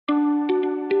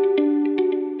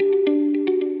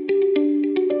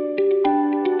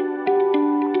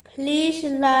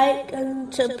like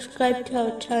and subscribe to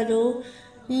our channel.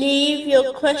 Leave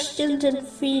your questions and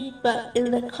feedback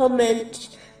in the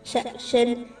comments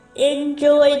section.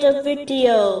 Enjoy the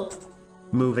video.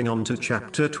 Moving on to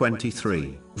chapter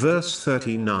 23, verse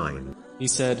 39. He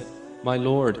said, "My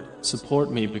Lord,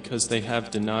 support me because they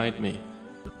have denied me."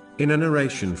 In a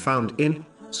narration found in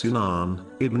Sunan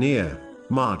Ibn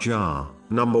Majah,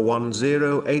 number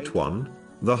 1081,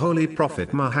 the Holy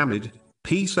Prophet Muhammad,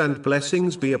 peace and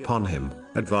blessings be upon him,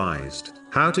 advised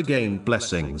how to gain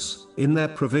blessings in their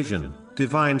provision,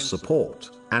 divine support,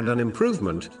 and an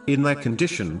improvement in their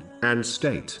condition and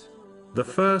state. The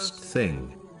first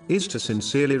thing is to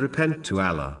sincerely repent to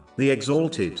Allah, the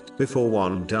Exalted, before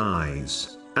one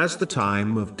dies, as the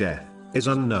time of death is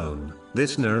unknown.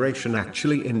 This narration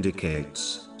actually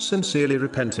indicates sincerely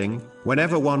repenting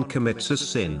whenever one commits a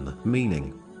sin,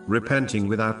 meaning repenting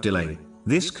without delay.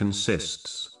 This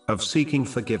consists of seeking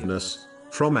forgiveness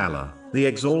from Allah, the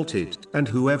Exalted, and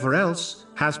whoever else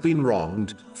has been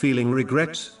wronged, feeling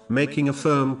regret, making a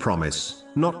firm promise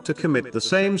not to commit the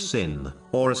same sin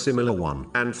or a similar one,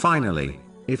 and finally,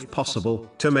 if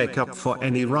possible, to make up for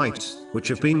any rights which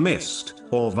have been missed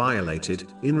or violated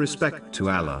in respect to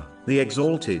Allah, the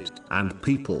Exalted, and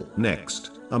people.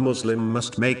 Next, a Muslim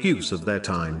must make use of their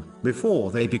time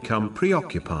before they become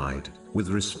preoccupied with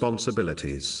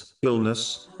responsibilities,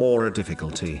 illness, or a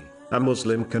difficulty. A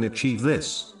Muslim can achieve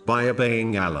this by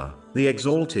obeying Allah, the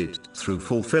Exalted, through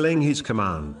fulfilling His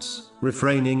commands,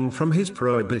 refraining from His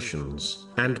prohibitions,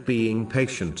 and being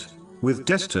patient with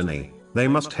destiny. They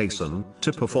must hasten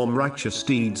to perform righteous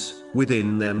deeds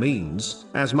within their means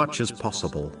as much as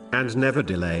possible, and never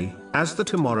delay, as the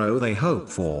tomorrow they hope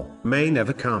for may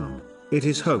never come. It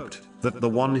is hoped that the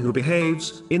one who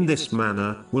behaves in this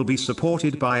manner will be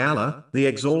supported by Allah, the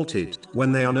Exalted,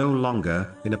 when they are no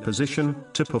longer in a position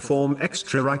to perform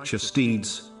extra righteous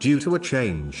deeds due to a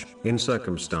change in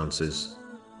circumstances.